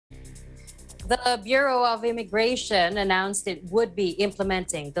The Bureau of Immigration announced it would be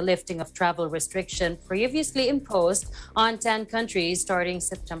implementing the lifting of travel restriction previously imposed on 10 countries starting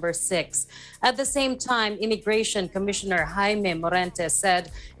September 6. At the same time, Immigration Commissioner Jaime Morente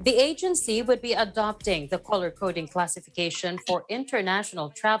said the agency would be adopting the color coding classification for international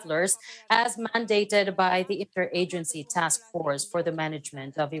travelers as mandated by the Interagency Task Force for the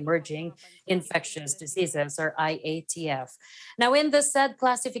Management of Emerging Infectious Diseases, or IATF. Now, in the said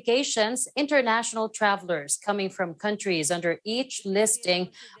classifications, international travelers coming from countries under each listing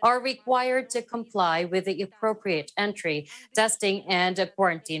are required to comply with the appropriate entry, testing, and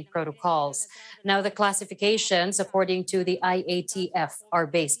quarantine protocols. Now, the classifications, according to the IATF, are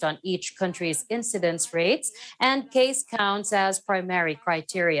based on each country's incidence rates and case counts as primary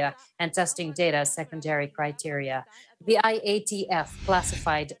criteria and testing data as secondary criteria. The IATF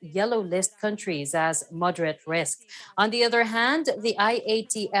classified yellow list countries as moderate risk. On the other hand, the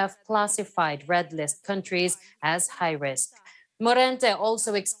IATF classified red list countries as high risk. Morente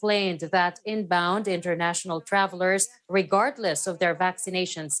also explained that inbound international travelers, regardless of their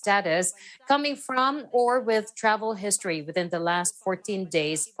vaccination status, coming from or with travel history within the last 14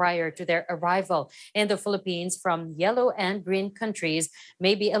 days prior to their arrival in the Philippines from yellow and green countries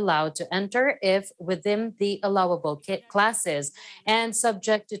may be allowed to enter if within the allowable classes and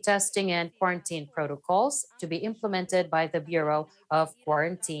subject to testing and quarantine protocols to be implemented by the Bureau of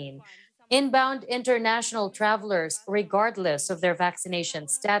Quarantine. Inbound international travelers, regardless of their vaccination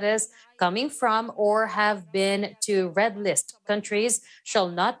status, coming from or have been to red list countries, shall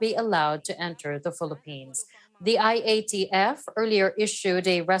not be allowed to enter the Philippines. The IATF earlier issued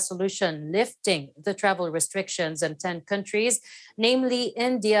a resolution lifting the travel restrictions in 10 countries, namely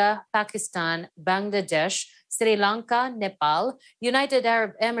India, Pakistan, Bangladesh, Sri Lanka, Nepal, United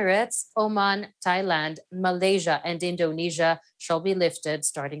Arab Emirates, Oman, Thailand, Malaysia, and Indonesia shall be lifted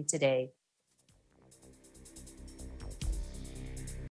starting today.